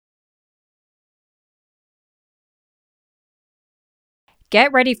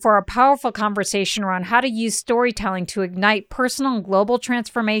Get ready for a powerful conversation around how to use storytelling to ignite personal and global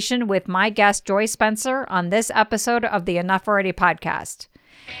transformation with my guest, Joy Spencer, on this episode of the Enough Already podcast.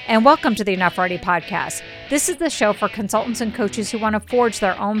 And welcome to the Enough Already podcast. This is the show for consultants and coaches who want to forge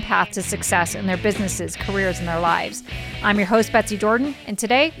their own path to success in their businesses, careers, and their lives. I'm your host, Betsy Jordan, and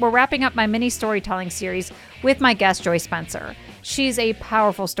today we're wrapping up my mini storytelling series with my guest, Joy Spencer. She's a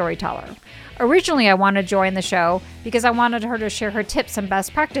powerful storyteller. Originally, I wanted Joy in the show because I wanted her to share her tips and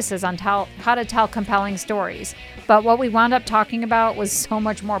best practices on how to tell compelling stories. But what we wound up talking about was so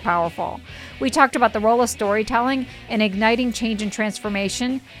much more powerful. We talked about the role of storytelling in igniting change and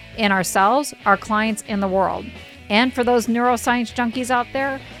transformation in ourselves, our clients, and the world. And for those neuroscience junkies out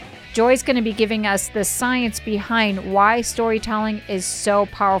there, Joy's going to be giving us the science behind why storytelling is so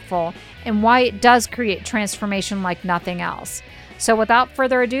powerful and why it does create transformation like nothing else. So without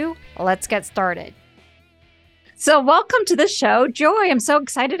further ado, let's get started. So welcome to the show, Joy. I'm so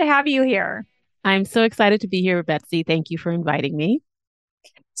excited to have you here. I'm so excited to be here, Betsy. Thank you for inviting me.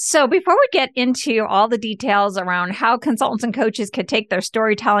 So before we get into all the details around how consultants and coaches could take their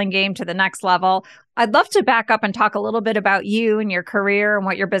storytelling game to the next level, I'd love to back up and talk a little bit about you and your career and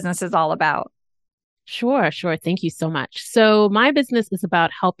what your business is all about. Sure. Thank you so much. So my business is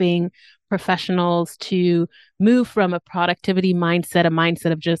about helping professionals to move from a productivity mindset, a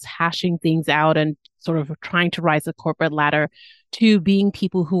mindset of just hashing things out and sort of trying to rise the corporate ladder, to being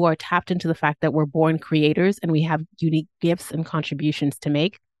people who are tapped into the fact that we're born creators and we have unique gifts and contributions to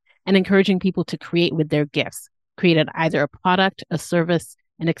make, and encouraging people to create with their gifts, create either a product, a service,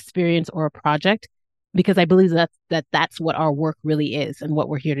 an experience, or a project. Because I believe that's what our work really is and what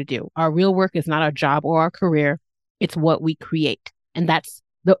we're here to do. Our real work is not our job or our career. It's what we create. And that's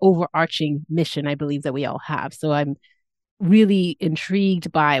the overarching mission I believe that we all have. So I'm really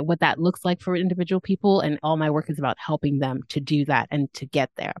intrigued by what that looks like for individual people. And all my work is about helping them to do that and to get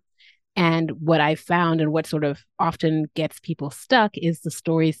there. And what I found and what sort of often gets people stuck is the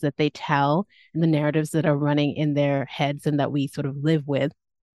stories that they tell and the narratives that are running in their heads and that we sort of live with.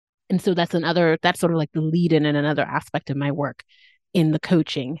 And so that's sort of like the lead in and another aspect of my work in the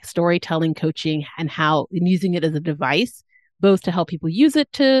coaching, storytelling coaching, and using it as a device, both to help people use it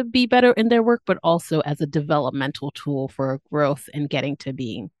to be better in their work, but also as a developmental tool for growth and getting to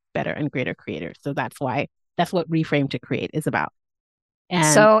being better and greater creators. So that's what Reframe to Create is about. And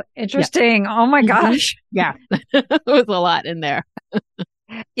so interesting. Yeah. Oh my gosh. Yeah, there was a lot in there.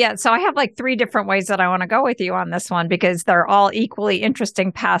 Yeah. So I have like 3 different ways that I want to go with you on this one because they're all equally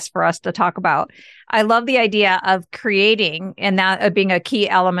interesting paths for us to talk about. I love the idea of creating and that being a key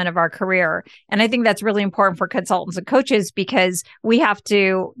element of our career. And I think that's really important for consultants and coaches because we have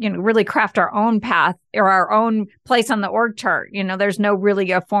to, really craft our own path or our own place on the org chart. There's no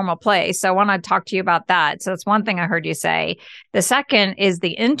really a formal place. So I want to talk to you about that. So that's one thing I heard you say. The second is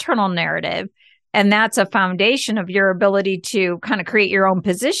the internal narrative. And that's a foundation of your ability to kind of create your own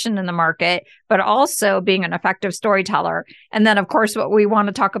position in the market, but also being an effective storyteller. And then, of course, what we want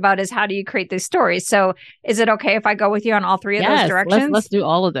to talk about is how do you create these stories? So is it okay if I go with you on all 3 of those directions? Let's do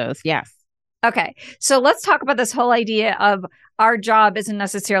all of those. Yes. Okay. So let's talk about this whole idea of our job isn't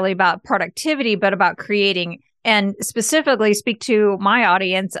necessarily about productivity, but about creating, and specifically speak to my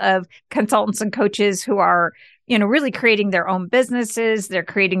audience of consultants and coaches who are really creating their own businesses. They're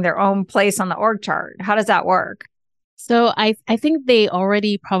creating their own place on the org chart. How does that work? So I think they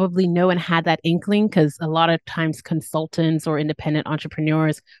already probably know and had that inkling because a lot of times consultants or independent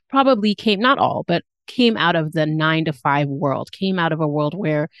entrepreneurs probably came out of the 9-to-5 world, came out of a world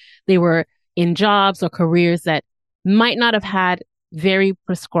where they were in jobs or careers that might not have had very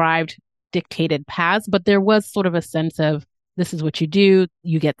prescribed, dictated paths, but there was sort of a sense of this is what you do.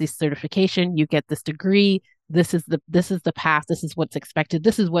 You get this certification, you get this degree. This is the path. This is what's expected.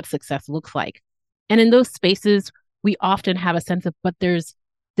 This is what success looks like. And in those spaces, we often have a sense of, but there's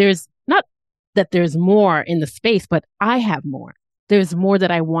not that there's more in the space, but I have more. There's more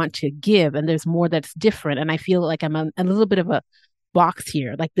that I want to give, and there's more that's different. And I feel like I'm a little bit of a box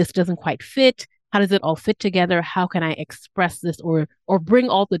here. Like this doesn't quite fit. How does it all fit together? How can I express this or bring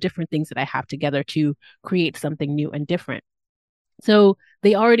all the different things that I have together to create something new and different? So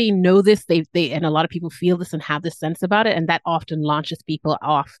they already know this, and a lot of people feel this and have this sense about it. And that often launches people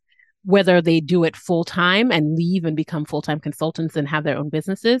off, whether they do it full time and leave and become full-time consultants and have their own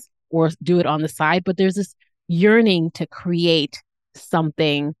businesses or do it on the side. But there's this yearning to create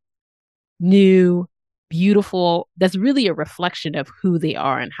something new, beautiful, that's really a reflection of who they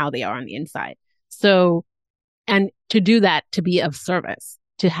are and how they are on the inside. So, and to do that, to be of service,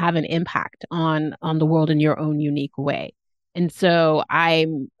 to have an impact on the world in your own unique way. And so I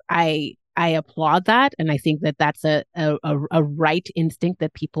I applaud that. And I think that that's a right instinct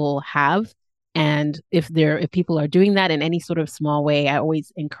that people have. And if people are doing that in any sort of small way, I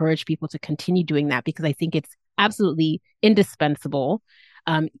always encourage people to continue doing that because I think it's absolutely indispensable.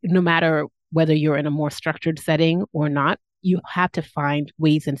 No matter whether you're in a more structured setting or not, you have to find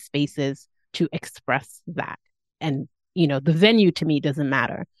ways and spaces to express that. And, the venue to me doesn't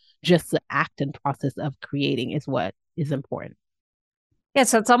matter. Just the act and process of creating is what is important. Yeah,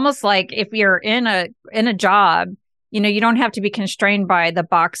 so it's almost like if you're in a job, you don't have to be constrained by the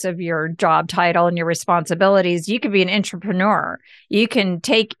box of your job title and your responsibilities. You could be an entrepreneur. You can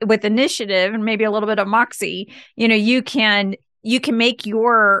take with initiative and maybe a little bit of moxie, you can make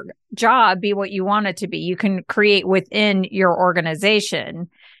your job be what you want it to be. You can create within your organization.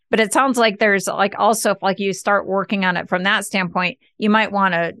 But it sounds like there's like also if like you start working on it from that standpoint, you might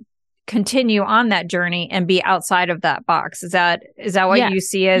want to continue on that journey and be outside of that box. Is that what Yeah. you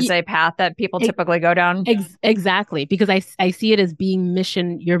see as a path that people typically go down? Exactly, because I see it as being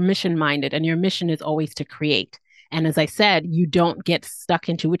you're mission minded, and your mission is always to create. And as I said, you don't get stuck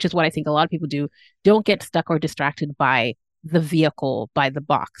into, which is what I think a lot of people do, don't get stuck or distracted by the vehicle, by the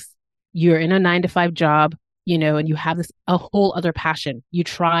box. You're in a 9 to 5 job, and you have a whole other passion. You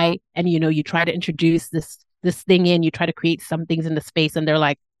try and, you try to introduce this thing in, you try to create some things in the space, and they're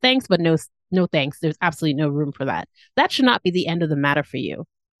like, thanks, but no thanks. There's absolutely no room for that. That should not be the end of the matter for you.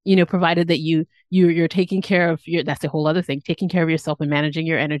 Provided that you're taking care of that's a whole other thing, taking care of yourself and managing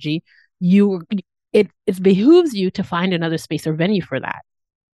your energy. It behooves you to find another space or venue for that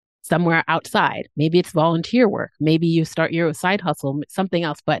somewhere outside. Maybe it's volunteer work. Maybe you start your side hustle, something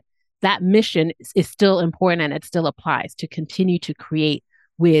else, but that mission is still important and it still applies to continue to create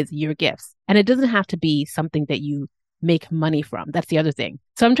with your gifts. And it doesn't have to be something that you make money from. That's the other thing.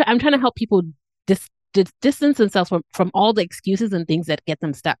 So I'm trying to help people distance themselves from all the excuses and things that get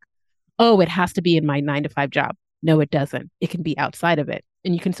them stuck. Oh, it has to be in my 9 to 5 job. No, it doesn't. It can be outside of it.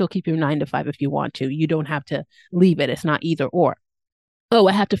 And you can still keep your 9 to 5 if you want to. You don't have to leave it. It's not either or. Oh,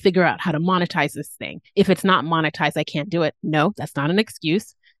 I have to figure out how to monetize this thing. If it's not monetized, I can't do it. No, that's not an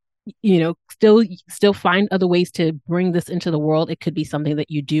excuse. Still find other ways to bring this into the world. It could be something that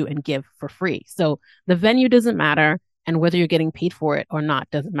you do and give for free. So the venue doesn't matter. And whether you're getting paid for it or not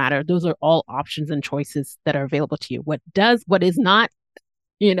doesn't matter. Those are all options and choices that are available to you. What is not,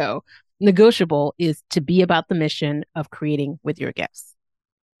 negotiable is to be about the mission of creating with your gifts.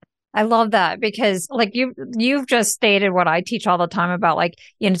 I love that because like you've just stated what I teach all the time about like,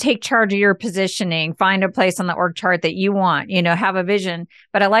 take charge of your positioning, find a place on the org chart that you want, have a vision.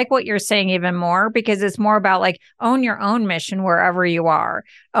 But I like what you're saying even more because it's more about like own your own mission wherever you are,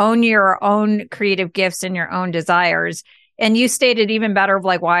 own your own creative gifts and your own desires. And you stated even better of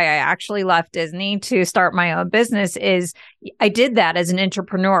like why I actually left Disney to start my own business is I did that as an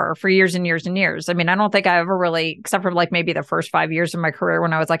entrepreneur for years and years and years. I mean, I don't think I ever really, except for like maybe the first 5 years of my career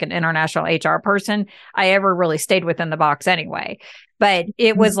when I was like an international HR person, I ever really stayed within the box anyway. But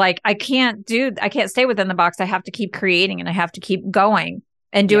it was like, I can't stay within the box. I have to keep creating and I have to keep going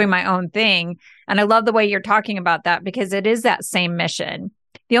and doing my own thing. And I love the way you're talking about that because it is that same mission.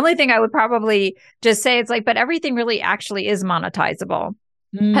 The only thing I would probably just say, it's like, but everything really actually is monetizable.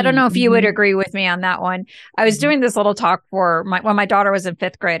 I don't know if you would agree with me on that one. I was doing this little talk when my daughter was in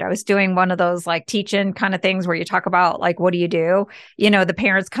 5th grade. I was doing one of those like teach-in kind of things where you talk about like, what do you do? The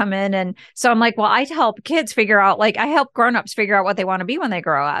parents come in. And so I'm like, well, I help kids figure out, like I help grownups figure out what they want to be when they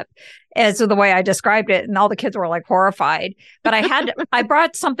grow up. And so the way I described it, and all the kids were like horrified, but I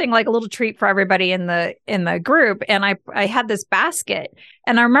brought something like a little treat for everybody in the group. And I had this basket.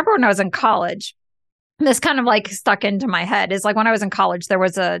 And I remember when I was in college, this kind of like stuck into my head is like when I was in college, there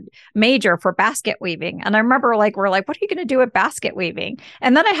was a major for basket weaving. And I remember like, we're like, what are you going to do with basket weaving?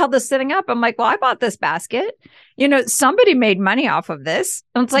 And then I held this sitting up. I'm like, well, I bought this basket. Somebody made money off of this.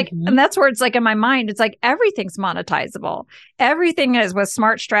 And it's like, and that's where it's like in my mind, it's like everything's monetizable. Everything is with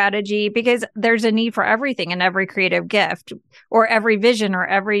smart strategy because there's a need for everything in every creative gift or every vision or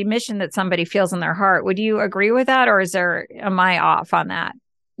every mission that somebody feels in their heart. Would you agree with that? Or am I off on that?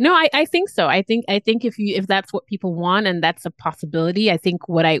 No, I think so. I think if that's what people want and that's a possibility, I think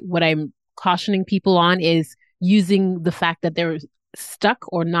what I'm cautioning people on is using the fact that they're stuck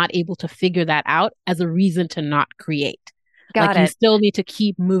or not able to figure that out as a reason to not create. Got it. You still need to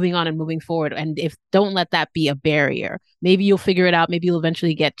keep moving on and moving forward. And don't let that be a barrier. Maybe you'll figure it out. Maybe you'll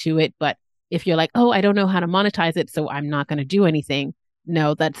eventually get to it. But if you're like, oh, I don't know how to monetize it, so I'm not going to do anything.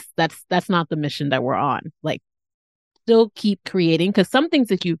 No, that's not the mission that we're on. Like, still keep creating because some things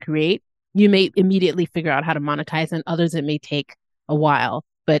that you create, you may immediately figure out how to monetize and others it may take a while.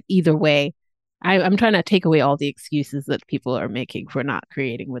 But either way, I'm trying to take away all the excuses that people are making for not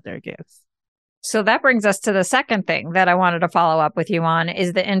creating with their gifts. So that brings us to the second thing that I wanted to follow up with you on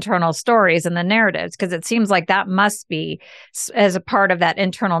is the internal stories and the narratives, because it seems like that must be as a part of that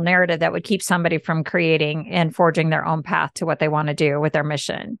internal narrative that would keep somebody from creating and forging their own path to what they want to do with their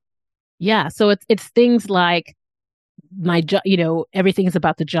mission. Yeah. So it's things like my job, everything is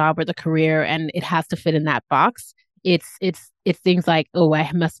about the job or the career and it has to fit in that box. It's things like, oh,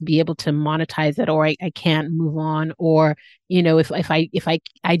 I must be able to monetize it or I can't move on. Or, if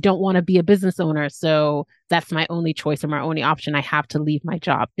I don't want to be a business owner, so that's my only choice or my only option. I have to leave my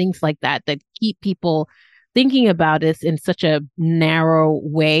job. Things like that keep people thinking about this in such a narrow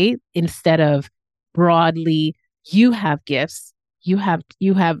way instead of broadly, you have gifts, you have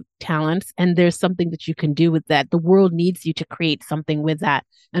talents, and there's something that you can do with that. The world needs you to create something with that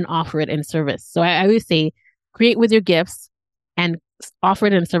and offer it in service. So I always say create with your gifts and offer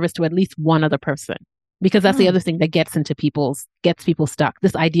it in service to at least one other person, because that's the other thing that gets people stuck.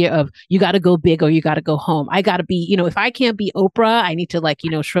 This idea of you got to go big or you got to go home. I got to be, if I can't be Oprah, I need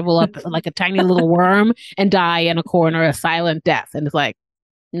to shrivel up like a tiny little worm and die in a corner, a silent death. And it's like,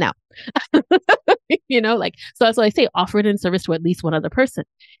 no. So that's why I say offer it in service to at least one other person.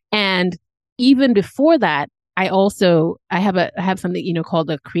 And even before that, I have something, called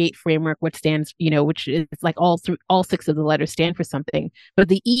the CREATE framework, which is like all six of the letters stand for something, but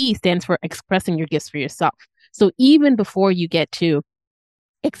the E stands for expressing your gifts for yourself. So even before you get to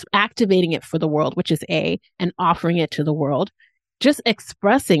activating it for the world, which is A, and offering it to the world, just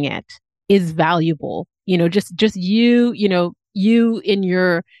expressing it is valuable. Just you in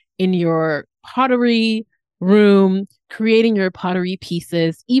your pottery room, creating your pottery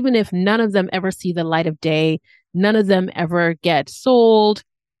pieces, even if none of them ever see the light of day, none of them ever get sold,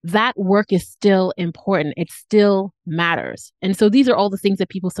 that work is still important. It still matters. And so these are all the things that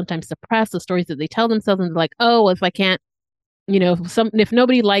people sometimes suppress, the stories that they tell themselves, and they're like, oh, if I can't, if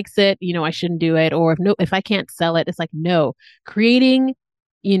nobody likes it, I shouldn't do it. Or if I can't sell it, it's like, no, creating,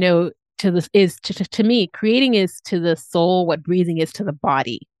 to this is to me, creating is to the soul what breathing is to the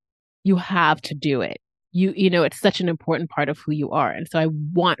body. You have to do it. It's such an important part of who you are. And so I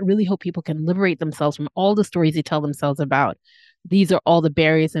really hope people can liberate themselves from all the stories they tell themselves about. These are all the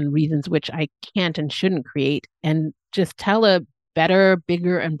barriers and reasons which I can't and shouldn't create, and just tell a better,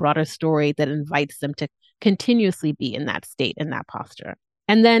 bigger, and broader story that invites them to continuously be in that state, in that posture.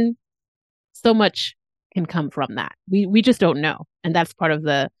 And then so much can come from that. We just don't know. And that's part of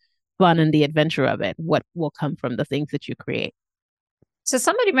the fun and the adventure of it. What will come from the things that you create. So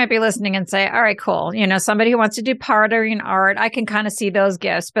somebody might be listening and say, all right, cool. Somebody who wants to do pottery and art, I can kind of see those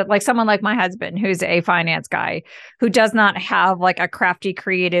gifts. But like someone like my husband, who's a finance guy, who does not have like a crafty,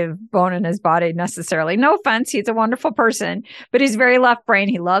 creative bone in his body necessarily. No offense. He's a wonderful person, but he's very left brain.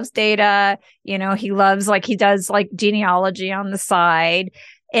 He loves data. He loves he does like genealogy on the side,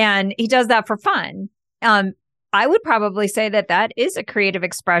 and he does that for fun. I would probably say that is a creative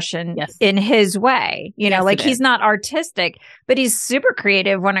expression in his way. He's not artistic, but he's super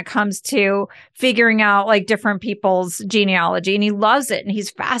creative when it comes to figuring out like different people's genealogy, and he loves it and he's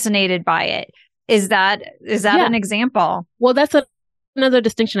fascinated by it. Is that an example? Well, that's another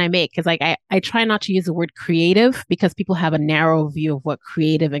distinction I make, because I try not to use the word creative, because people have a narrow view of what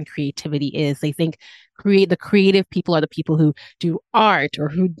creative and creativity is. They think the creative people are the people who do art or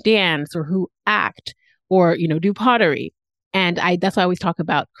who dance or who act or, do pottery. And that's why I always talk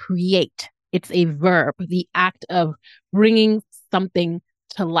about create. It's a verb, the act of bringing something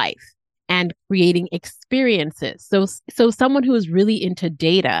to life and creating experiences. So someone who is really into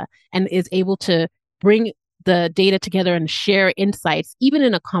data and is able to bring the data together and share insights, even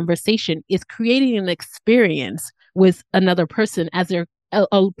in a conversation, is creating an experience with another person as their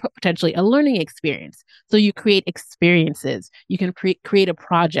potentially a learning experience. So you create experiences, you can create a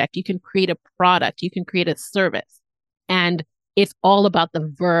project, you can create a product, you can create a service. And it's all about the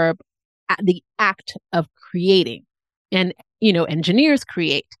verb, the act of creating. And, engineers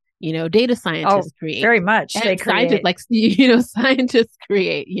create, data scientists create. Very much. And they create. Scientists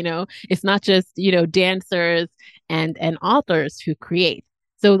create, it's not just, dancers and authors who create.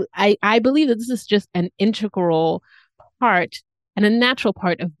 So I believe that this is just an integral part and a natural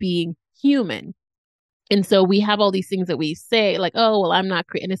part of being human. And so we have all these things that we say like, oh, well, I'm not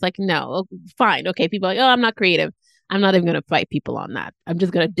creative. And it's like, no, fine. Okay. People are like, oh, I'm not creative. I'm not even going to fight people on that. I'm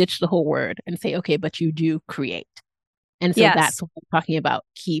just going to ditch the whole word and say, okay, but you do create. And so that's what I'm talking about.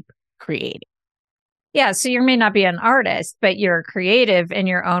 Keep creating. Yeah, so you may not be an artist, but you're creative in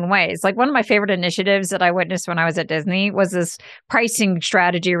your own ways. Like one of my favorite initiatives that I witnessed when I was at Disney was this pricing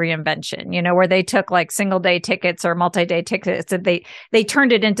strategy reinvention, where they took like single day tickets or multi-day tickets and they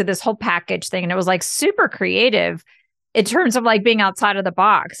turned it into this whole package thing. And it was like super creative in terms of like being outside of the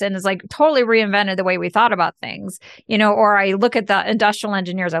box, and it's like totally reinvented the way we thought about things, or I look at the industrial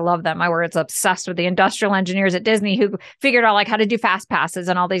engineers. I love them. I was obsessed with the industrial engineers at Disney who figured out like how to do fast passes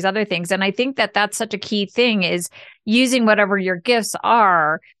and all these other things. And I think that that's such a key thing, is using whatever your gifts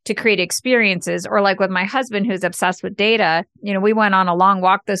are to create experiences. Or like with my husband, who's obsessed with data, we went on a long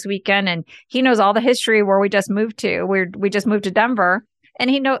walk this weekend and he knows all the history where we just moved to. We just moved to Denver. And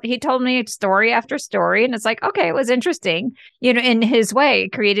he told me story after story, and it's like, okay, it was interesting, in his way,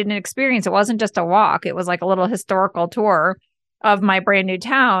 created an experience. It wasn't just a walk; it was like a little historical tour of my brand new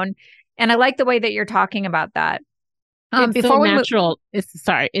town. And I like the way that you're talking about that. It's so Before we move, natural.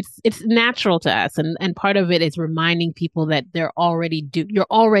 It's natural to us, and part of it is reminding people that you're already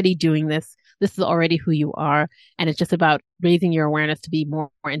doing this. This is already who you are, and it's just about raising your awareness to be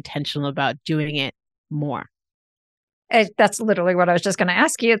more intentional about doing it more. that's literally what I was just going to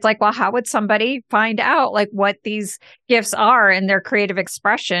ask you. It's like, well, how would somebody find out like what these gifts are and their creative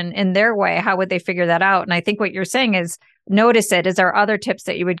expression in their way? How would they figure that out? And I think what you're saying is notice it. Is there other tips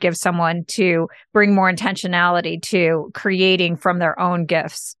that you would give someone to bring more intentionality to creating from their own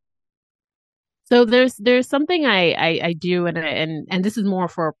gifts? So there's something I do, and this is more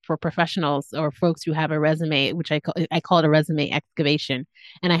for professionals or folks who have a resume, which I call it a resume excavation.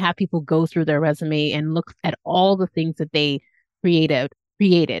 And I have people go through their resume and look at all the things that they created,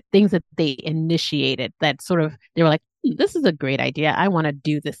 things that they initiated, that sort of they were like, this is a great idea. I want to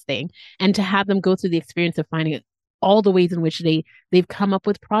do this thing. And to have them go through the experience of finding all the ways in which they've come up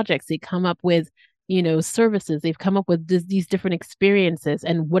with projects, they come up with services. They've come up with these different experiences,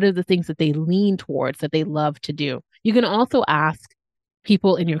 and what are the things that they lean towards that they love to do. You can also ask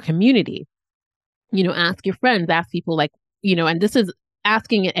people in your community, ask your friends, ask people like, and this is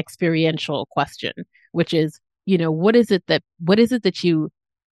asking an experiential question, which is, what is it that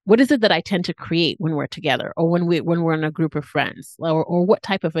I tend to create when we're together, or when we're in a group of friends, or what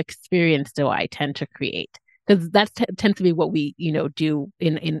type of experience do I tend to create? Because that tends to be what we do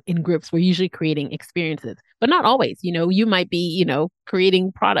in groups. We're usually creating experiences, but not always. You might be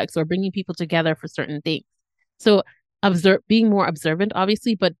creating products or bringing people together for certain things. So being more observant,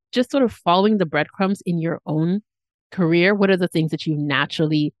 obviously, but just sort of following the breadcrumbs in your own career. What are the things that you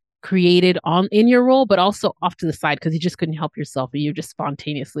naturally created on in your role, but also off to the side because you just couldn't help yourself, and you just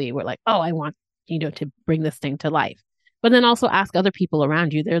spontaneously were like, oh, I want to bring this thing to life. But then also ask other people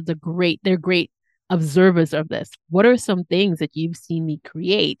around you. They're great observers of this. What are some things that you've seen me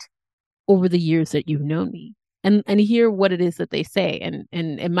create over the years that you've known me? And hear what it is that they say. And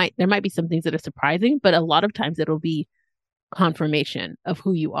there might be some things that are surprising, but a lot of times it'll be confirmation of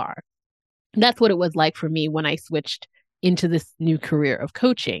who you are. And that's what it was like for me when I switched into this new career of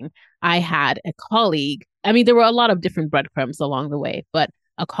coaching. I had a colleague. I mean, there were a lot of different breadcrumbs along the way, but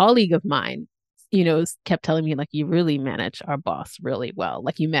a colleague of mine, kept telling me like, you really manage our boss really well.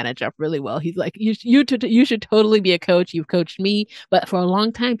 Like you manage up really well. He's like, you should totally be a coach. You've coached me. But for a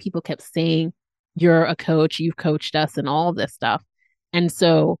long time, people kept saying, you're a coach. You've coached us and all this stuff. And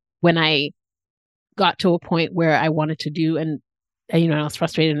so when I got to a point where I wanted to do, and I was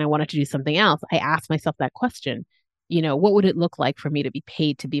frustrated and I wanted to do something else, I asked myself that question, what would it look like for me to be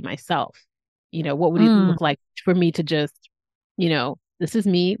paid to be myself? What would it look like for me to just, this is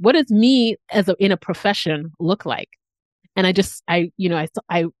me. What does me in a profession look like? And I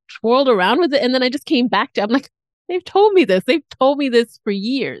twirled around with it, and then I just came back to, I'm like, they've told me this. They've told me this for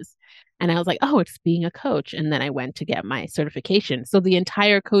years. And I was like, oh, it's being a coach. And then I went to get my certification. So the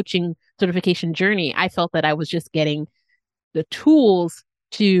entire coaching certification journey, I felt that I was just getting the tools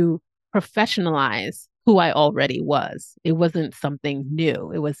to professionalize who I already was. It wasn't something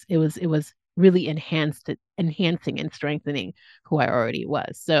new. It was really enhancing and strengthening who I already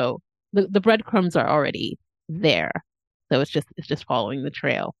was. So the breadcrumbs are already there. So it's just following the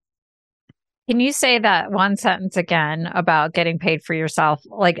trail. Can you say that one sentence again about getting paid for yourself,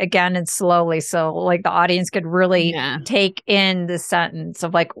 like again and slowly, so like the audience could really take in the sentence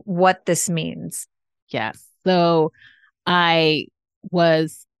of like what this means? Yes. So I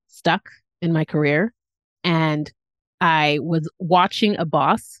was stuck in my career, and I was watching a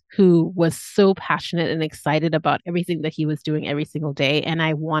boss who was so passionate and excited about everything that he was doing every single day. And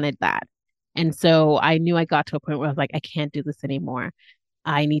I wanted that. And so I knew I got to a point where I was like, I can't do this anymore.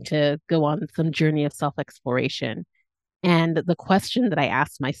 I need to go on some journey of self-exploration. And the question that I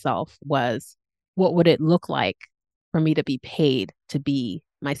asked myself was, what would it look like for me to be paid to be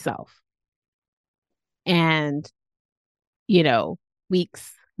myself? And, you know,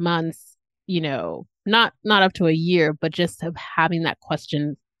 weeks, months, not up to a year, but just of having that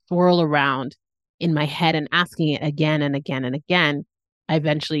question swirl around in my head and asking it again and again and again, I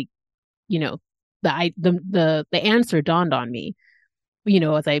eventually, you know, the answer dawned on me,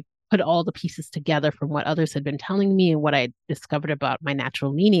 as I put all the pieces together from what others had been telling me and what I discovered about my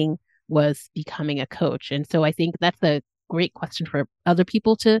natural meaning was becoming a coach. And so I think that's a great question for other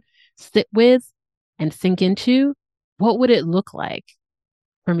people to sit with and sink into. What would it look like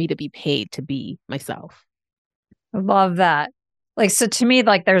for me to be paid to be myself? Love that. Like, so to me,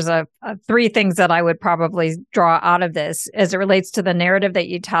 like there's three things that I would probably draw out of this as it relates to the narrative that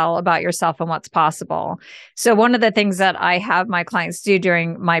you tell about yourself and what's possible. So one of the things that I have my clients do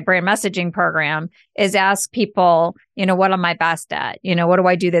during my brand messaging program is ask people, what am I best at? What do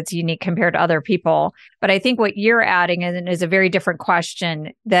I do that's unique compared to other people? But I think what you're adding is a very different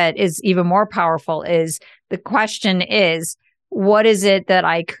question that is even more powerful is the question is, what is it that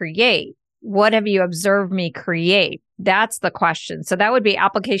I create? What have you observed me create? That's the question. So that would be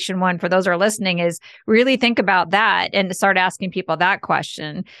application one for those who are listening is really think about that and start asking people that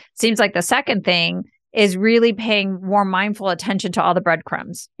question. Seems like the second thing is really paying more mindful attention to all the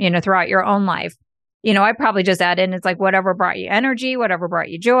breadcrumbs, throughout your own life. I probably just add in, it's like whatever brought you energy, whatever brought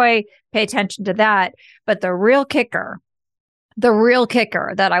you joy, pay attention to that. But the real kicker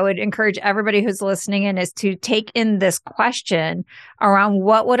that I would encourage everybody who's listening in is to take in this question around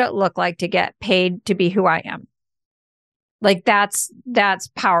what would it look like to get paid to be who I am? Like that's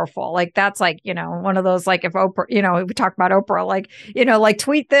powerful. Like that's like, one of those, like if Oprah, we talk about Oprah, like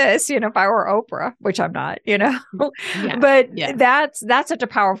tweet this, if I were Oprah, which I'm not, Yeah, but yeah. that's such a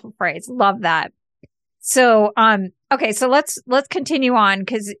powerful phrase. Love that. So, okay, so let's continue on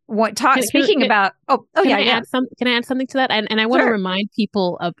because speaking about, can I add something to that? And I want to Sure. remind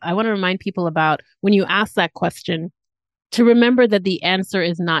people about when you ask that question to remember that the answer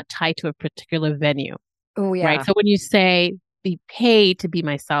is not tied to a particular venue. Oh yeah. Right. So when you say be paid to be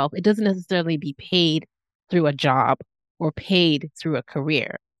myself, it doesn't necessarily be paid through a job or paid through a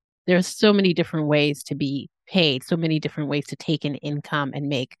career. There's so many different ways to be paid, so many different ways to take in income and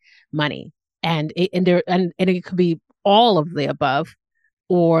make money. And it could be all of the above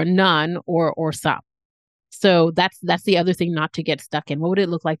or none or some. So that's the other thing not to get stuck in. What would it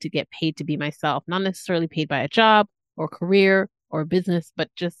look like to get paid to be myself? Not necessarily paid by a job or career or business, but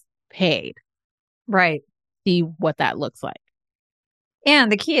just paid. Right. See what that looks like.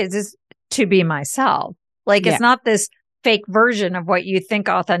 And the key is to be myself. Like it's not this fake version of what you think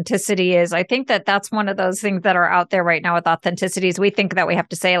authenticity is. I think that that's one of those things that are out there right now with authenticity is we think that we have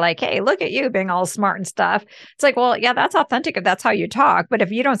to say like, hey, look at you being all smart and stuff. It's like, well, yeah, that's authentic if that's how you talk. But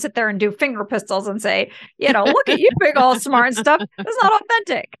if you don't sit there and do finger pistols and say, look at you being all smart and stuff, that's not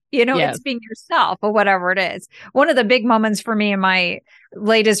authentic. It's being yourself or whatever it is. One of the big moments for me in my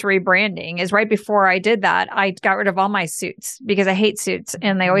latest rebranding is right before I did that, I got rid of all my suits because I hate suits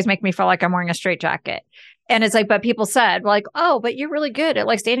and they always make me feel like I'm wearing a straitjacket. And it's like, but people said like, oh, but you're really good at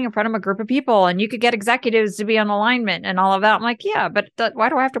like standing in front of a group of people and you could get executives to be on alignment and all of that. I'm like, yeah, but why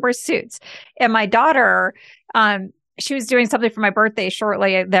do I have to wear suits? And my daughter, she was doing something for my birthday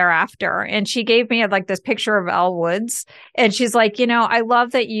shortly thereafter. And she gave me like this picture of Elle Woods. And she's like, I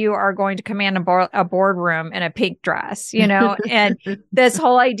love that you are going to command a boardroom in a pink dress, and this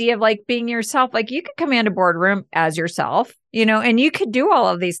whole idea of like being yourself, like you could command a boardroom as yourself, and you could do all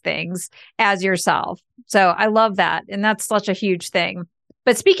of these things as yourself. So I love that. And that's such a huge thing.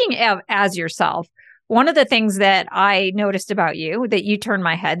 But speaking of as yourself, one of the things that I noticed about you that you turn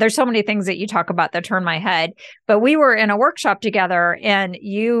my head, there's so many things that you talk about that turn my head, but we were in a workshop together and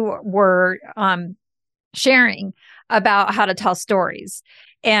you were sharing about how to tell stories.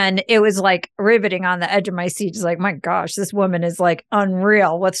 And it was like riveting on the edge of my seat. It's like, my gosh, this woman is like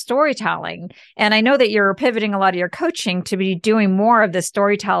unreal with storytelling. And I know that you're pivoting a lot of your coaching to be doing more of the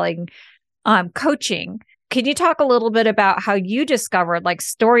storytelling coaching. Can you talk a little bit about how you discovered like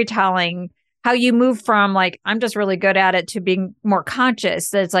storytelling, how you moved from like, I'm just really good at it to being more conscious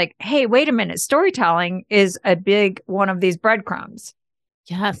that it's like, hey, wait a minute, storytelling is a big one of these breadcrumbs.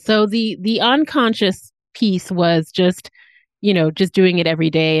 Yeah. So the unconscious piece was just doing it every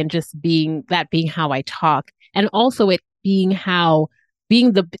day and just being how I talk. And also it being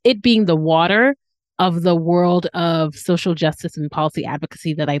the water of the world of social justice and policy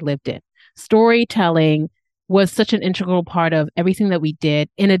advocacy that I lived in. Storytelling was such an integral part of everything that we did,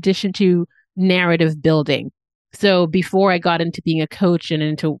 in addition to narrative building. So before I got into being a coach and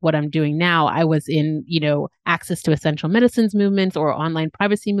into what I'm doing now, I was in, access to essential medicines movements or online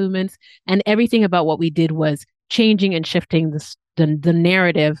privacy movements. And everything about what we did was changing and shifting the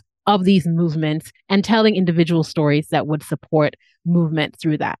narrative of these movements and telling individual stories that would support movement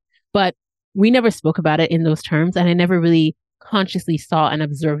through that. But we never spoke about it in those terms, and I never really consciously saw and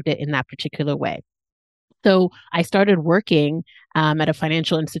observed it in that particular way. So I started working at a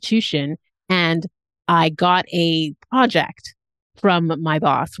financial institution, and I got a project from my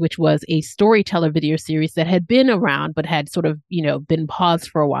boss, which was a storyteller video series that had been around, but had sort of, been paused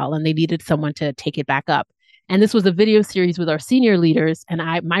for a while, and they needed someone to take it back up. And this was a video series with our senior leaders, and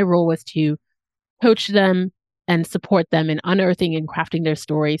my role was to coach them and support them in unearthing and crafting their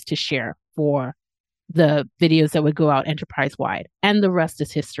stories to share for the videos that would go out enterprise wide. And the rest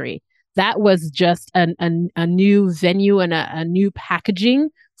is history. That was just a new venue and a new packaging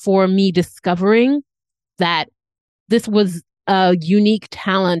for me discovering that this was a unique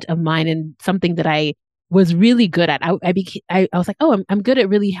talent of mine and something that I was really good at. I was like, oh, I'm good at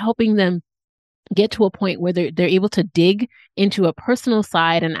really helping them get to a point where they're able to dig into a personal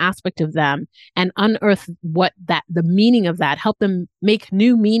side and aspect of them and unearth the meaning of that, help them make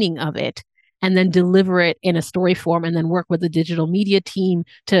new meaning of it, and then deliver it in a story form, and then work with the digital media team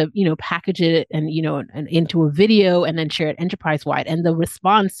to, package it and into a video and then share it enterprise wide. And the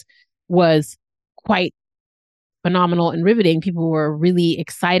response was quite phenomenal and riveting. People were really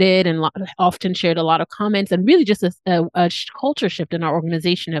excited and often shared a lot of comments, and really just a culture shift in our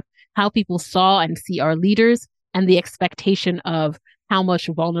organization of how people saw and see our leaders and the expectation of how much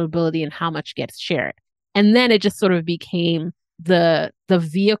vulnerability and how much gets shared. And then it just sort of became the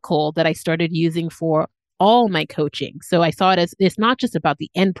vehicle that I started using for all my coaching. So I saw it as it's not just about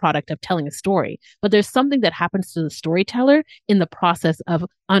the end product of telling a story, but there's something that happens to the storyteller in the process of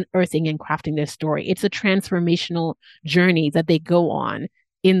unearthing and crafting their story. It's a transformational journey that they go on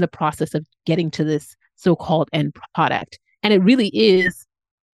in the process of getting to this so-called end product. And it really is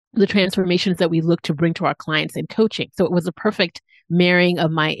the transformations that we look to bring to our clients in coaching. So it was a perfect marrying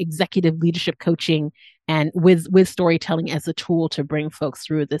of my executive leadership coaching and with storytelling as a tool to bring folks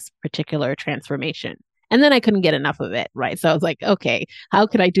through this particular transformation. And then I couldn't get enough of it, right? So I was like, okay, how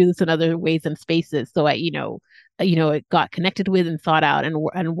could I do this in other ways and spaces? So I, it got connected with and thought out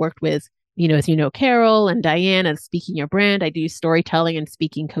and worked with, as Carol and Diane and Speaking Your Brand. I do storytelling and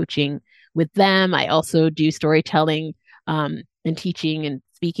speaking coaching with them. I also do storytelling and teaching and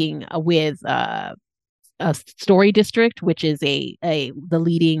speaking with a Story District, which is the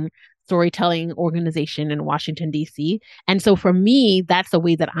leading storytelling organization in Washington, D.C. And so for me, that's the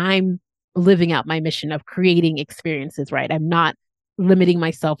way that I'm living out my mission of creating experiences, right? I'm not limiting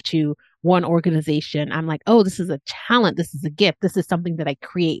myself to one organization. I'm like, oh, this is a talent. This is a gift. This is something that I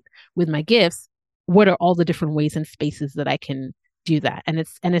create with my gifts. What are all the different ways and spaces that I can do that? And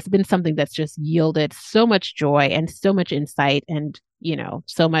it's been something that's just yielded so much joy and so much insight and,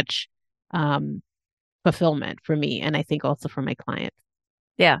 so much fulfillment for me. And I think also for my clients.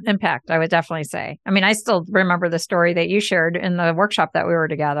 Yeah, impact, I would definitely say. I mean, I still remember the story that you shared in the workshop that we were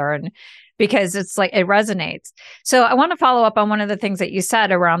together, and because it's like it resonates. So I want to follow up on one of the things that you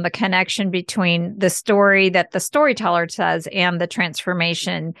said around the connection between the story that the storyteller says and the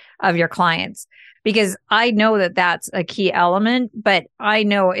transformation of your clients. Because I know that that's a key element, but I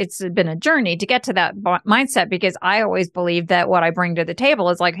know it's been a journey to get to that mindset, because I always believe that what I bring to the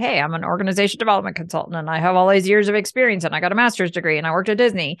table is like, hey, I'm an organization development consultant and I have all these years of experience and I got a master's degree and I worked at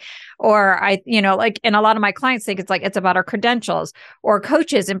Disney. Or and a lot of my clients think it's about our credentials, or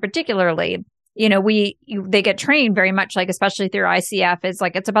coaches in particularly. They get trained very much like, especially through ICF,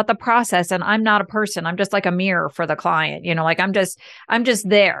 it's about the process, and I'm not a person. I'm just like a mirror for the client, I'm just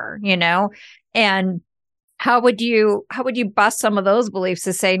there, and how would you bust some of those beliefs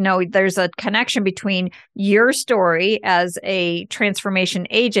to say, no, there's a connection between your story as a transformation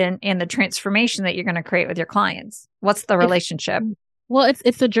agent and the transformation that you're going to create with your clients? What's the relationship? Well,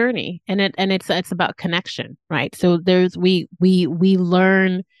 it's a journey, and it's about connection, right? So we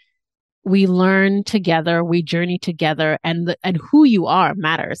learn together, we journey together, and who you are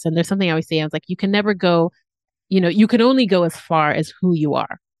matters. And there's something I always say, I was like, you can never go, you can only go as far as who you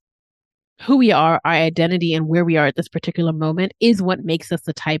are. Who we are, our identity, and where we are at this particular moment is what makes us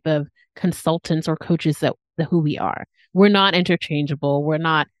the type of consultants or coaches that who we are. We're not interchangeable. We're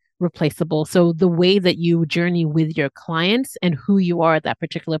not replaceable. So the way that you journey with your clients and who you are at that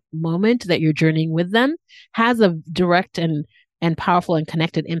particular moment that you're journeying with them has a direct and powerful and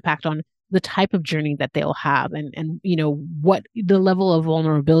connected impact on the type of journey that they'll have, and what the level of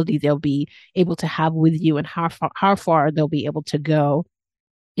vulnerability they'll be able to have with you, and how far they'll be able to go,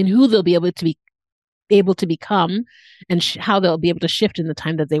 and who they'll be able to become, and how they'll be able to shift in the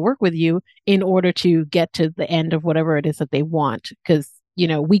time that they work with you in order to get to the end of whatever it is that they want. Because,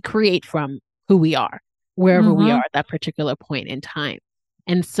 we create from who we are, wherever we are at that particular point in time.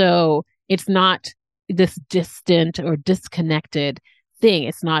 And so it's not this distant or disconnected thing.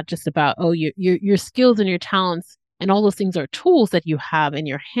 It's not just about, oh, your skills and your talents and all those things are tools that you have in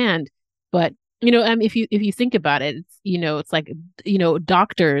your hand. But, if you think about it, it's like,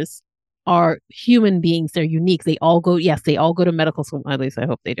 doctors are human beings. They're unique. They all go, yes, they all go to medical school. At least I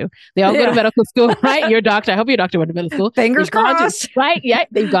hope they do. They all go to medical school, right? Your doctor, I hope your doctor went to medical school. Fingers crossed. Right? Yeah.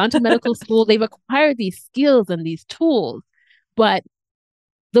 They've gone to medical school. They've acquired these skills and these tools, but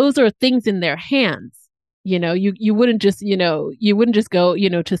those are things in their hands. You wouldn't just, go,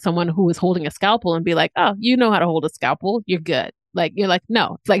 to someone who is holding a scalpel and be like, oh, you know how to hold a scalpel. You're good. Like, you're like,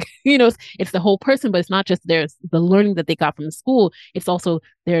 no, it's like, it's the whole person, but it's not just there's the learning that they got from school. It's also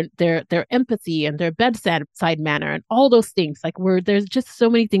their empathy and their bedside manner and all those things. Like there's just so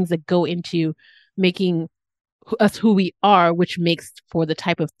many things that go into making us who we are, which makes for the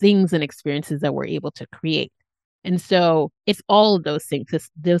type of things and experiences that we're able to create. And so it's all of those things.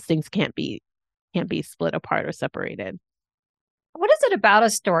 Those things can't be split apart or separated. What is it about a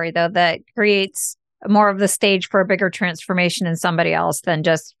story, though, that creates more of the stage for a bigger transformation in somebody else than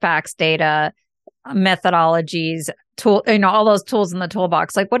just facts, data, methodologies, all those tools in the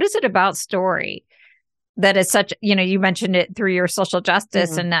toolbox? Like, what is it about story that is such, you mentioned it through your social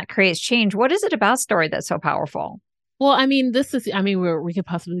justice and that creates change. What is it about story that's so powerful? Well, we could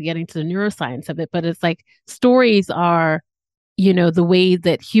possibly get into the neuroscience of it, but it's like stories are, the way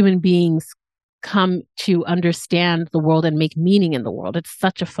that human beings come to understand the world and make meaning in the world. It's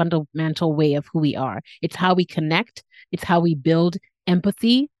such a fundamental way of who we are. It's how we connect. It's how we build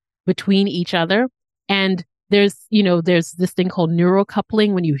empathy between each other. And there's this thing called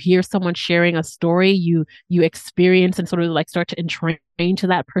neurocoupling. When you hear someone sharing a story, you experience and sort of like start to entrain to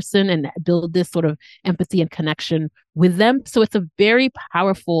that person and build this sort of empathy and connection with them. So it's a very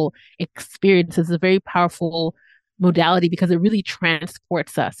powerful experience. It's a very powerful modality because it really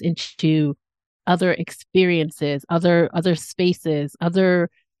transports us into other experiences, other spaces, other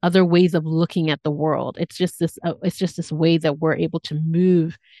ways of looking at the world. It's just this way that we're able to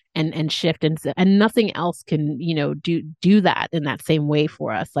move and shift, and nothing else can do that in that same way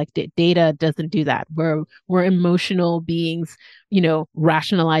for us. Like data doesn't do that. We're emotional beings,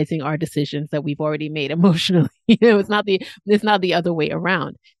 rationalizing our decisions that we've already made emotionally. It's not the other way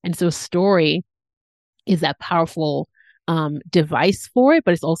around. And so story is that powerful device for it,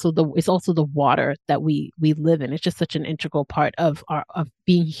 but it's also the water that we live in. It's just such an integral part of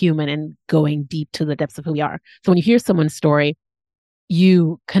being human and going deep to the depths of who we are. So when you hear someone's story,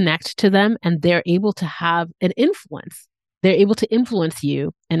 you connect to them, and they're able to have an influence. They're able to influence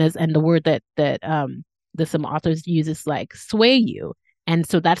you, and the word that some authors use is like sway you. And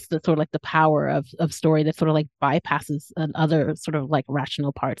so that's the sort of like the power of story that sort of like bypasses other sort of like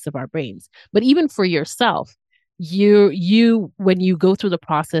rational parts of our brains. But even for yourself, you when you go through the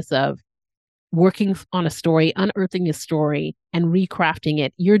process of working on a story, unearthing a story and recrafting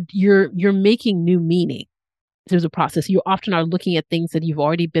it, you're making new meaning through the process. You often are looking at things that you've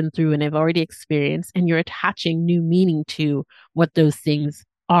already been through and have already experienced, and you're attaching new meaning to what those things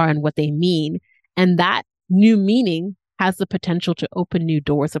are and what they mean. And that new meaning has the potential to open new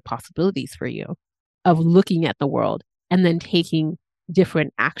doors of possibilities for you of looking at the world and then taking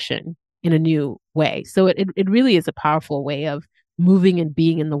different action in a new way. So it really is a powerful way of moving and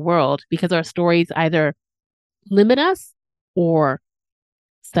being in the world, because our stories either limit us or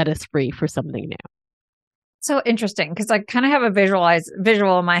set us free for something new. So interesting, because I kind of have a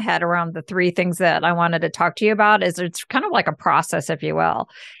visual in my head around the three things that I wanted to talk to you about. Is it's kind of like a process, if you will.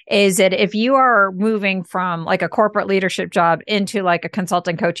 Is that if you are moving from like a corporate leadership job into like a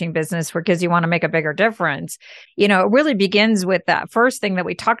consulting coaching business because you want to make a bigger difference, it really begins with that first thing that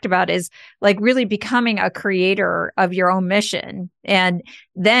we talked about, is like really becoming a creator of your own mission. And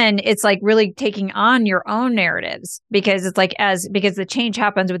then it's like really taking on your own narratives, because it's like because the change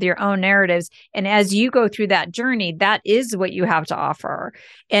happens with your own narratives. And as you go through that journey, that is what you have to offer.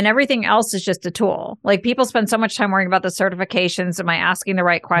 And everything else is just a tool. Like people spend so much time worrying about the certifications. Am I asking the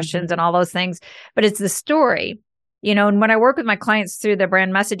right questions and all those things? But it's the story. And when I work with my clients through the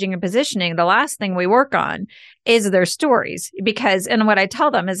brand messaging and positioning, the last thing we work on is their stories, and what I tell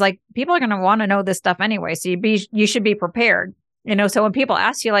them is like, people are going to want to know this stuff anyway. So you should be prepared. So when people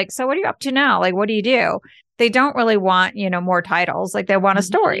ask you like, so what are you up to now? Like, what do you do? They don't really want, more titles. Like they want a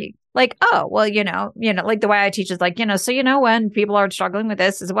story. Like, oh, well, like the way I teach is like, so, when people are struggling with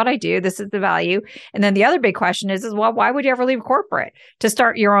this is what I do. This is the value. And then the other big question is, well, why would you ever leave corporate to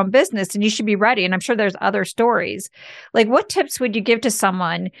start your own business? And you should be ready. And I'm sure there's other stories. Like what tips would you give to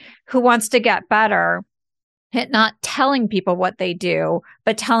someone who wants to get better Not telling people what they do,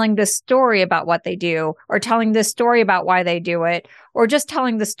 but telling the story about what they do, or telling the story about why they do it, or just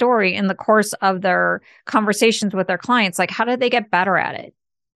telling the story in the course of their conversations with their clients. Like, how did they get better at it?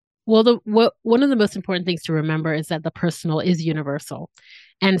 Well, one of the most important things to remember is that the personal is universal.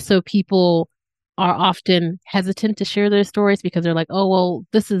 And so people are often hesitant to share their stories because they're like, "Oh, well,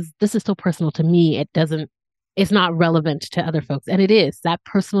 this is so personal to me. It's not relevant to other folks." And it is. That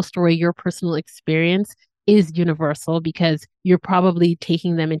personal story, your personal experience is universal because you're probably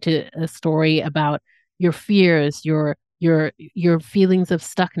taking them into a story about your fears, your feelings of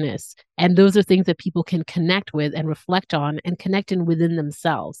stuckness, and those are things that people can connect with and reflect on and connect in within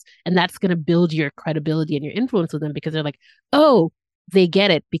themselves, and that's going to build your credibility and your influence with them because they're like, oh, they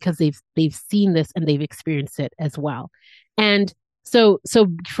get it because they've seen this and they've experienced it as well. And so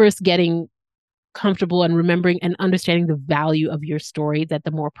first getting comfortable and remembering and understanding the value of your story, that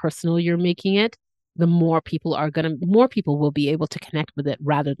the more personal you're making it, the more people will be able to connect with it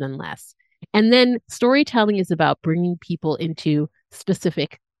rather than less. And then storytelling is about bringing people into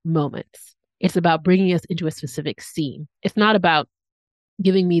specific moments. It's about bringing us into a specific scene. It's not about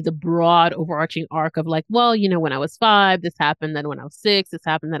giving me the broad overarching arc of like, well, when I was 5, this happened. Then when I was 6, this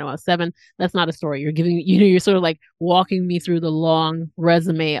happened. Then when I was 7. That's not a story. You're giving, you're sort of like walking me through the long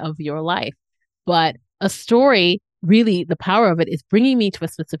resume of your life. But a story, really, the power of it is bringing me to a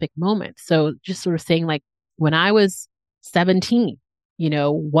specific moment. So just sort of saying like, when I was 17,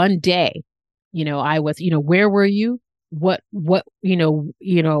 one day, I was, where were you? What, when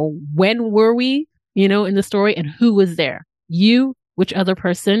were we, in the story, and who was there? You, which other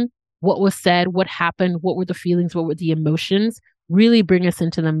person, what was said, what happened, what were the feelings, what were the emotions, really bring us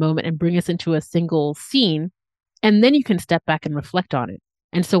into the moment and bring us into a single scene. And then you can step back and reflect on it.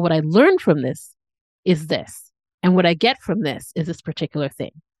 And so what I learned from this is this. And what I get from this is this particular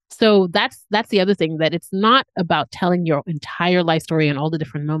thing. So that's the other thing, that it's not about telling your entire life story and all the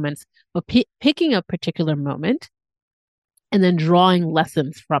different moments, but picking a particular moment and then drawing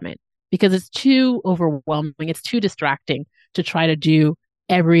lessons from it, because it's too overwhelming. It's too distracting to try to do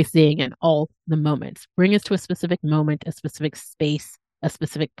everything and all the moments. Bring us to a specific moment, a specific space, a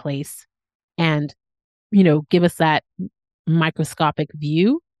specific place, and, give us that microscopic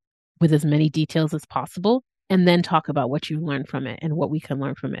view with as many details as possible, and then talk about what you learned from it and what we can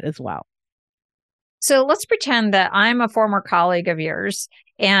learn from it as well. So let's pretend that I'm a former colleague of yours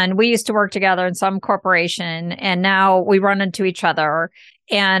and we used to work together in some corporation, and now we run into each other.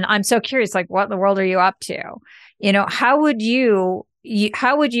 And I'm so curious, like, what in the world are you up to? How would you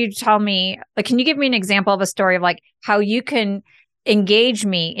tell me, like, can you give me an example of a story of like how you can engage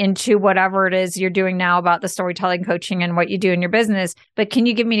me into whatever it is you're doing now about the storytelling coaching and what you do in your business? But can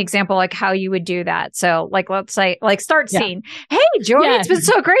you give me an example, like how you would do that? So like, let's say, like, start scene. Hey, Joey, it's been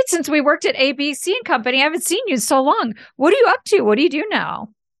so great since we worked at ABC and Company. I haven't seen you in so long. What are you up to? What do you do now?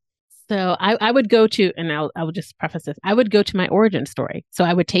 So I would go to, and I will just preface this, I would go to my origin story. So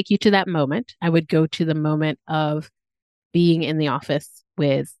I would take you to that moment. I would go to the moment of being in the office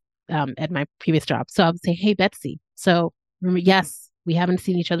with, at my previous job. So I would say, hey, Betsy. So yes, we haven't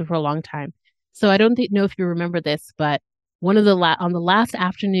seen each other for a long time. So I don't know if you remember this, but one of on the last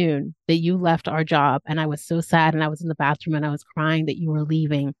afternoon that you left our job, and I was so sad, and I was in the bathroom and I was crying that you were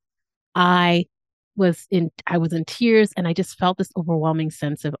leaving. I I was in tears, and I just felt this overwhelming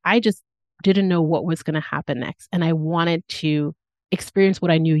sense of, I just didn't know what was going to happen next, and I wanted to experience what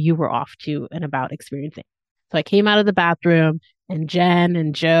I knew you were off to and about experiencing. So I came out of the bathroom, and Jen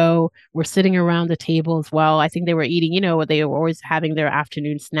and Joe were sitting around the table as well. I think they were eating, they were always having their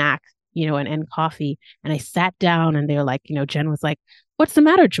afternoon snack, and coffee. And I sat down, and they were like, Jen was like, "What's the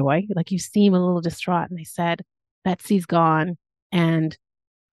matter, Joy? Like, you seem a little distraught." And I said, "Betsy's gone, and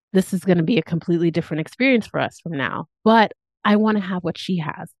this is going to be a completely different experience for us from now. But I want to have what she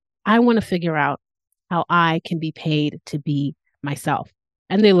has. I want to figure out how I can be paid to be myself."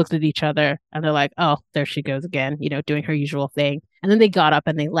 And they looked at each other and they're like, "Oh, there she goes again, doing her usual thing." And then they got up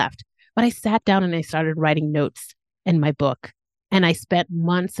and they left. But I sat down and I started writing notes in my book. And I spent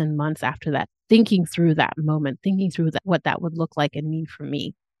months and months after that thinking through that moment, thinking through what that would look like and mean for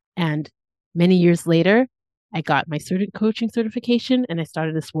me. And many years later, I got my coaching certification, and I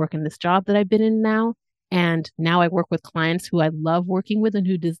started this work in this job that I've been in now. And now I work with clients who I love working with and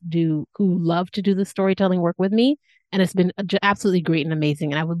who love to do the storytelling work with me. And it's been absolutely great and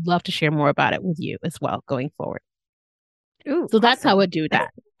amazing. And I would love to share more about it with you as well going forward. Ooh, so that's how I would do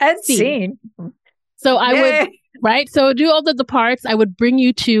that. And scene. So I would, right? So do all the parts. I would bring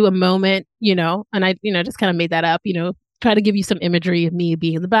you to a moment, and I, just kind of made that up, try to give you some imagery of me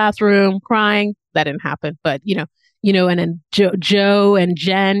being in the bathroom crying. That didn't happen, but And then Joe and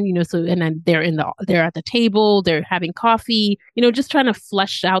Jen, so, and then they're at the table, they're having coffee, just trying to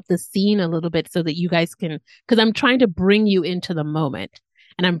flesh out the scene a little bit so that you guys can, because I'm trying to bring you into the moment,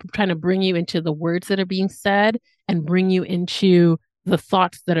 and I'm trying to bring you into the words that are being said and bring you into the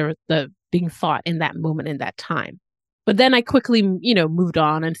thoughts that are being thought in that moment, in that time. But then I quickly, moved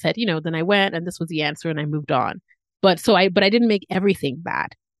on and said, then I went and this was the answer and I moved on. But I didn't make everything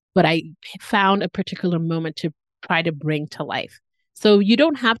bad, but I found a particular moment to try to bring to life. So you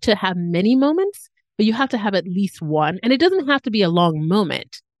don't have to have many moments, but you have to have at least one. And it doesn't have to be a long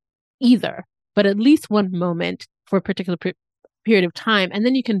moment either, but at least one moment for a particular period of time. And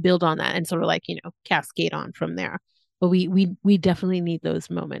then you can build on that and sort of like, cascade on from there. But we definitely need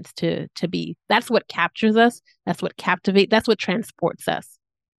those moments to be, that's what captures us. That's what captivates, that's what transports us.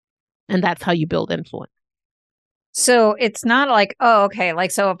 And that's how you build influence. So it's not like, oh, okay.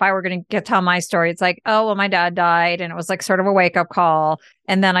 Like, so if I were going to tell my story, it's like, oh, well, my dad died and it was like sort of a wake up call.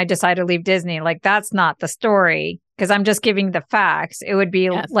 And then I decided to leave Disney. Like, that's not the story because I'm just giving the facts. It would be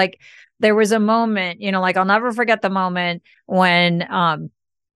like, there was a moment, like I'll never forget the moment when,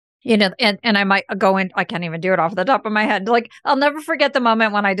 and I might go in, I can't even do it off the top of my head. Like, I'll never forget the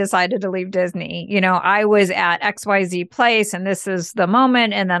moment when I decided to leave Disney. I was at XYZ place and this is the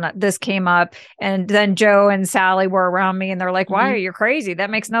moment. And then this came up and then Joe and Sally were around me and they're like, why are you crazy? That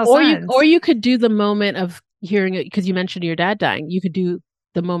makes no sense. Or you could do the moment of hearing it because you mentioned your dad dying. You could do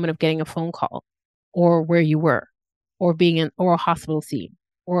the moment of getting a phone call or where you were or being or a hospital scene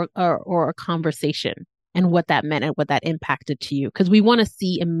or a conversation and what that meant and what that impacted to you. Because we want to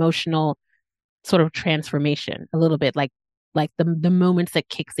see emotional sort of transformation a little bit, like the moments that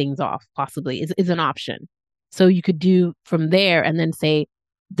kick things off possibly is an option. So you could do from there and then say,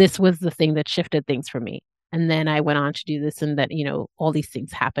 this was the thing that shifted things for me. And then I went on to do this and that, all these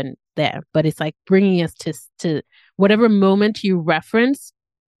things happened there. But it's like bringing us to whatever moment you reference,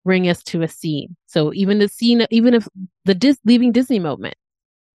 bring us to a scene. So even the scene, even if the leaving Disney moment,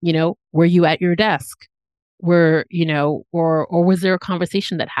 were you at your desk? Or was there a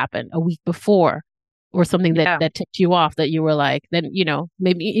conversation that happened a week before or something that ticked you off that you were like, then,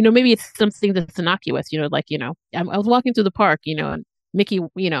 maybe it's something that's innocuous, I was walking through the park, and Mickey,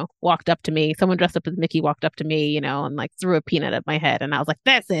 walked up to me, someone dressed up as Mickey walked up to me, and like threw a peanut at my head. And I was like,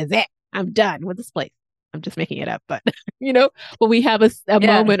 this is it. I'm done with this place. I'm just making it up. But, when we have a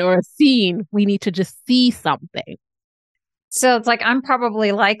moment or a scene, we need to just see something. So it's like, I'm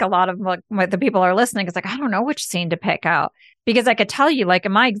probably like a lot of what the people are listening. It's like, I don't know which scene to pick out because I could tell you, like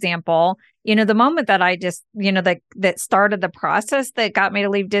in my example, the moment that I just, that started the process that got me to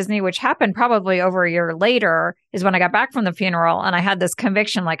leave Disney, which happened probably over a year later, is when I got back from the funeral and I had this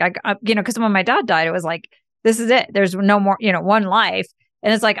conviction, like because when my dad died, it was like, this is it. There's no more, one life.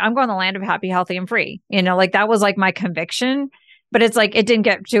 And it's like, I'm going to the land of happy, healthy, and free, like that was like my conviction. But it's like, it didn't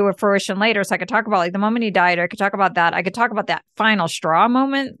get to a fruition later. So I could talk about like the moment he died, or I could talk about that. I could talk about that final straw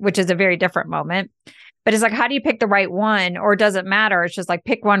moment, which is a very different moment. But it's like, how do you pick the right one? Or does it matter? It's just like,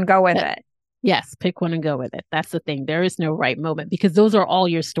 pick one, go with it. Yes, pick one and go with it. That's the thing. There is no right moment because those are all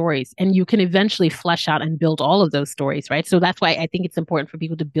your stories and you can eventually flesh out and build all of those stories, right? So that's why I think it's important for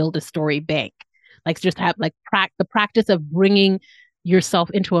people to build a story bank. Like just have like the practice of bringing yourself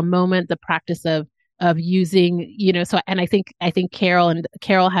into a moment, the practice of using, so, and I think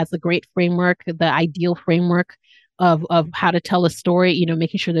Carol has the great framework, the ideal framework of how to tell a story,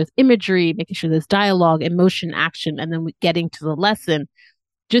 making sure there's imagery, making sure there's dialogue, emotion, action, and then getting to the lesson.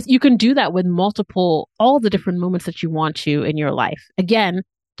 Just, you can do that with all the different moments that you want to in your life. Again,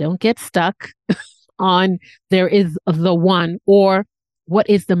 don't get stuck on there is the one or what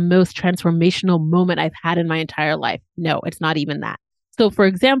is the most transformational moment I've had in my entire life. No, it's not even that. So for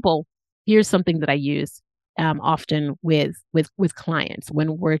example, here's something that I use often with clients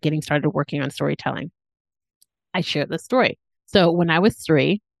when we're getting started working on storytelling. I share this story. So when I was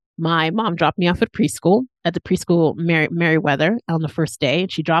 3, my mom dropped me off at the preschool Merriweather on the first day.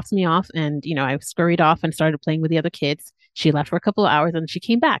 And she drops me off and, I scurried off and started playing with the other kids. She left for a couple of hours and she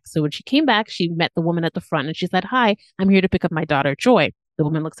came back. So when she came back, she met the woman at the front and she said, "Hi, I'm here to pick up my daughter, Joy." The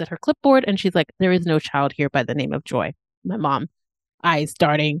woman looks at her clipboard and she's like, "There is no child here by the name of Joy." My mom, eyes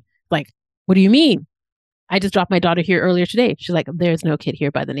darting, like, "What do you mean? I just dropped my daughter here earlier today." She's like, "There's no kid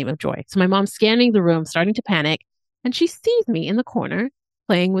here by the name of Joy." So my mom's scanning the room, starting to panic, and she sees me in the corner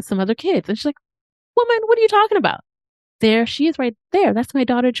playing with some other kids. And she's like, "Woman, what are you talking about?" "There she is right there. That's my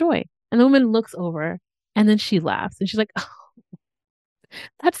daughter, Joy." And the woman looks over and then she laughs and she's like, "Oh,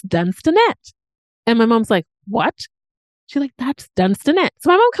 that's Dunstanette." And my mom's like, "What?" She's like, "That's Dunstanette." So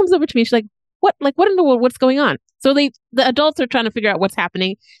my mom comes over to me. She's like, what in the world? What's going on?" So the adults are trying to figure out what's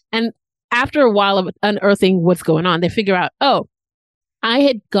happening. And after a while of unearthing what's going on, they figure out, oh, I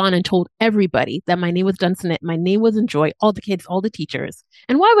had gone and told everybody that my name was Dunstan, my name was Enjoy, all the kids, all the teachers.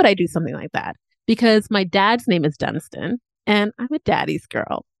 And why would I do something like that? Because my dad's name is Dunstan and I'm a daddy's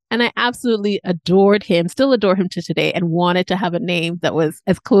girl. And I absolutely adored him, still adore him to today, and wanted to have a name that was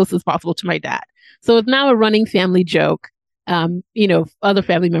as close as possible to my dad. So it's now a running family joke. Other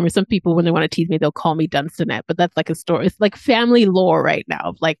family members, some people, when they want to tease me, they'll call me Dunstanette, but that's like a story. It's like family lore right now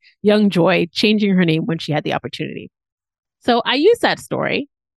of like young Joy changing her name when she had the opportunity. So I use that story,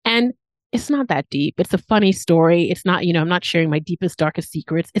 and it's not that deep. It's a funny story. It's not, I'm not sharing my deepest, darkest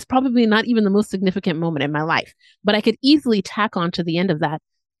secrets. It's probably not even the most significant moment in my life, but I could easily tack on to the end of that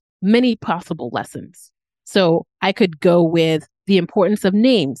many possible lessons. So I could go with the importance of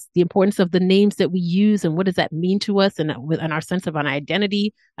names, the importance of the names that we use, and what does that mean to us, and our sense of an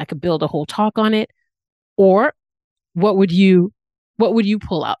identity. I could build a whole talk on it. Or what would you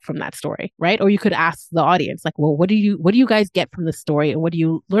pull out from that story, right? Or you could ask the audience, like, well, what do you guys get from the story, and what do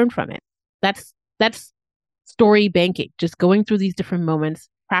you learn from it? That's story banking, just going through these different moments,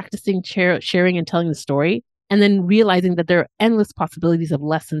 practicing sharing and telling the story, and then realizing that there are endless possibilities of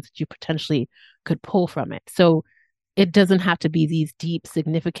lessons that you potentially could pull from it. So it doesn't have to be these deep,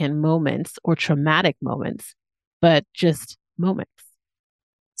 significant moments or traumatic moments, but just moments.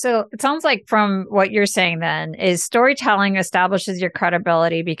 So it sounds like from what you're saying then is storytelling establishes your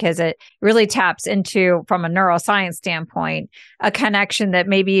credibility because it really taps into, from a neuroscience standpoint, a connection that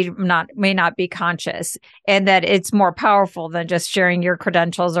may not be conscious, and that it's more powerful than just sharing your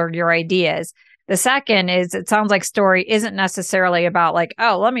credentials or your ideas. The second is, it sounds like story isn't necessarily about like,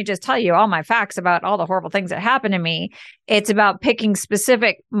 oh, let me just tell you all my facts about all the horrible things that happened to me. It's about picking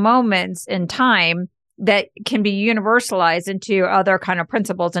specific moments in time that can be universalized into other kind of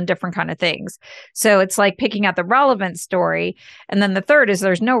principles and different kind of things. So it's like picking out the relevant story. And then the third is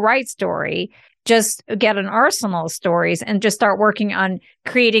there's no right story. Just get an arsenal of stories and just start working on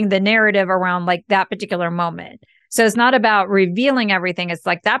creating the narrative around like that particular moment. So it's not about revealing everything. It's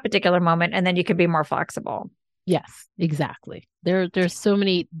like that particular moment. And then you can be more flexible. Yes, exactly. There's so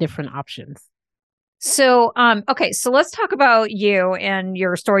many different options. So, okay. So let's talk about you and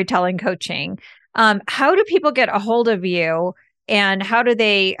your storytelling coaching. How do people get a hold of you, and how do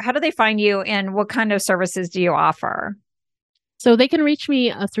they find you, and what kind of services do you offer? So they can reach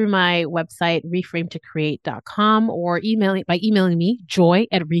me through my website, reframetocreate.com, or emailing me,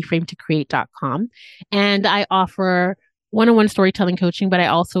 joy@reframetocreate.com. And I offer one-on-one storytelling coaching, but I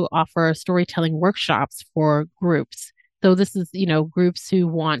also offer storytelling workshops for groups. So this is, groups who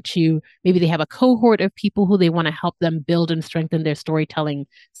want to, maybe they have a cohort of people who they want to help them build and strengthen their storytelling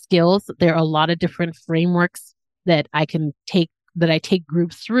skills. There are a lot of different frameworks that I take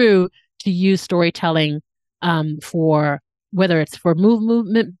groups through to use storytelling for whether it's for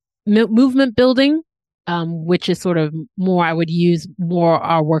movement building, which is sort of more, I would use more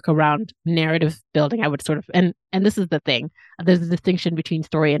our work around narrative building. I would sort of, and this is the thing, there's a distinction between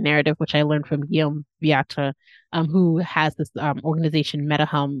story and narrative, which I learned from Guillaume Viatra, who has this organization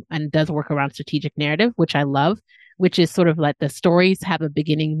MetaHelm and does work around strategic narrative, which I love, which is sort of like the stories have a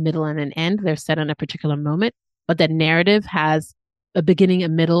beginning, middle, and an end. They're set in a particular moment, but the narrative has a beginning, a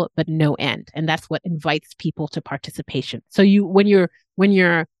middle, but no end. And that's what invites people to participation. So when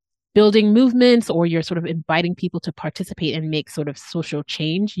you're building movements, or you're sort of inviting people to participate and make sort of social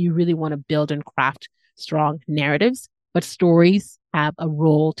change, you really want to build and craft strong narratives. But stories have a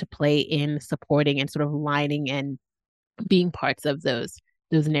role to play in supporting and sort of lining and being parts of those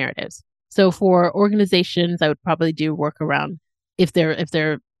narratives. So for organizations, I would probably do work around if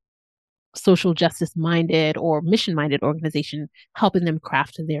they're social justice minded or mission minded organization, helping them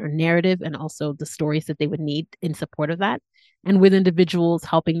craft their narrative and also the stories that they would need in support of that. And with individuals,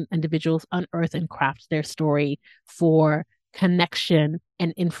 helping individuals unearth and craft their story for connection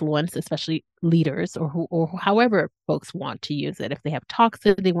and influence, especially leaders or however folks want to use it. If they have talks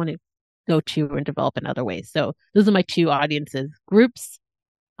that they want to go to and develop in other ways. So those are my two audiences: groups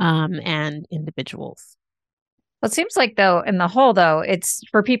and individuals. Well, it seems like, though, in the whole, though, it's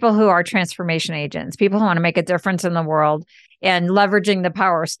for people who are transformation agents, people who want to make a difference in the world and leveraging the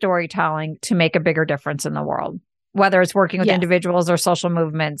power of storytelling to make a bigger difference in the world, whether it's working with individuals or social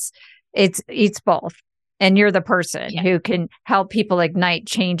movements. It's both. And you're the person who can help people ignite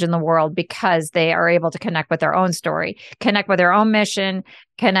change in the world because they are able to connect with their own story, connect with their own mission,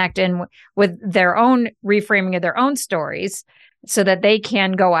 connect in with their own reframing of their own stories so that they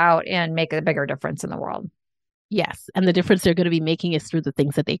can go out and make a bigger difference in the world. Yes. And the difference they're going to be making is through the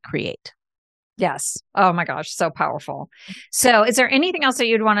things that they create. Yes. Oh my gosh, so powerful. So is there anything else that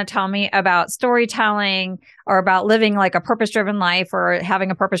you'd want to tell me about storytelling or about living like a purpose-driven life or having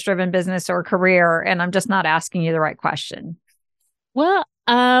a purpose-driven business or career? And I'm just not asking you the right question. Well,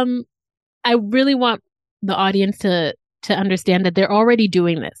 I really want the audience to understand that they're already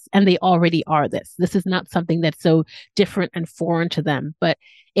doing this and they already are this. This is not something that's so different and foreign to them, but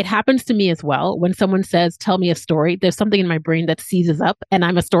it happens to me as well. When someone says, "Tell me a story," there's something in my brain that seizes up, and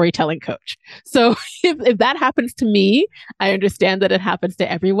I'm a storytelling coach. So if that happens to me, I understand that it happens to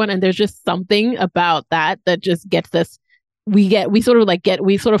everyone, and there's just something about that just gets us. We sort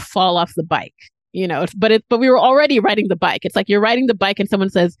of fall off the bike. But we were already riding the bike. It's like you're riding the bike and someone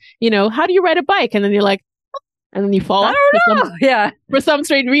says, "How do you ride a bike?" And then you're like, and then you fall off for some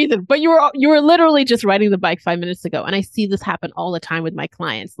strange reason. But you were literally just riding the bike 5 minutes ago. And I see this happen all the time with my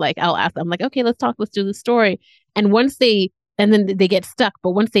clients. Like I'll ask them, like, "Okay, let's talk, let's do the story." And then they get stuck.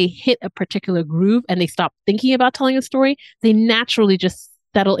 But once they hit a particular groove and they stop thinking about telling a story, they naturally just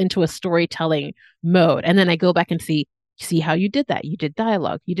settle into a storytelling mode. And then I go back and see how you did that. You did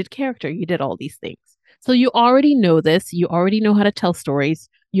dialogue, you did character, you did all these things. So you already know this. You already know how to tell stories.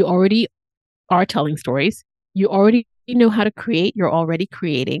 You already are telling stories. You already know how to create. You're already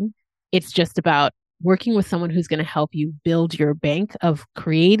creating. It's just about working with someone who's going to help you build your bank of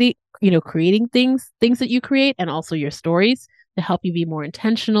creating things that you create, and also your stories to help you be more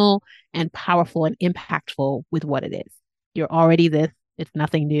intentional and powerful and impactful with what it is. You're already this. It's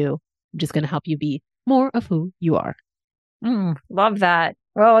nothing new. I'm just going to help you be more of who you are. Love that.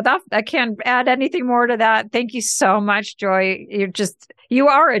 Well, I can't add anything more to that. Thank you so much, Joy. You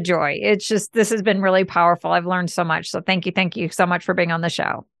are a joy. This has been really powerful. I've learned so much. So thank you so much for being on the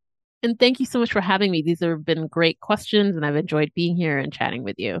show. And thank you so much for having me. These have been great questions, and I've enjoyed being here and chatting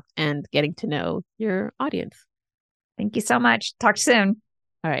with you and getting to know your audience. Thank you so much. Talk soon.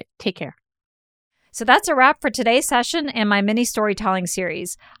 All right. Take care. So that's a wrap for today's session and my mini storytelling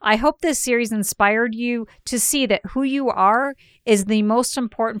series. I hope this series inspired you to see that who you are is the most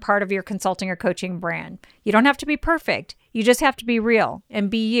important part of your consulting or coaching brand. You don't have to be perfect. You just have to be real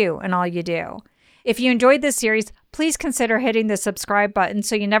and be you in all you do. If you enjoyed this series, please consider hitting the subscribe button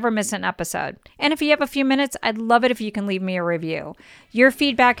so you never miss an episode. And if you have a few minutes, I'd love it if you can leave me a review. Your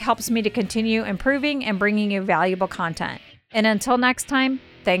feedback helps me to continue improving and bringing you valuable content. And until next time,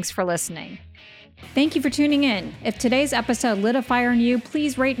 thanks for listening. Thank you for tuning in. If today's episode lit a fire in you,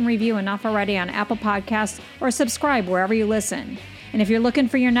 please rate and review Enough Already on Apple Podcasts or subscribe wherever you listen. And if you're looking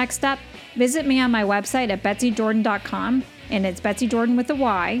for your next step, visit me on my website at betsyjordan.com, and it's Betsy Jordan with a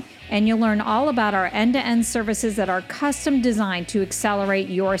Y, and you'll learn all about our end-to-end services that are custom designed to accelerate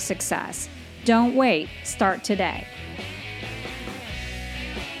your success. Don't wait. Start today.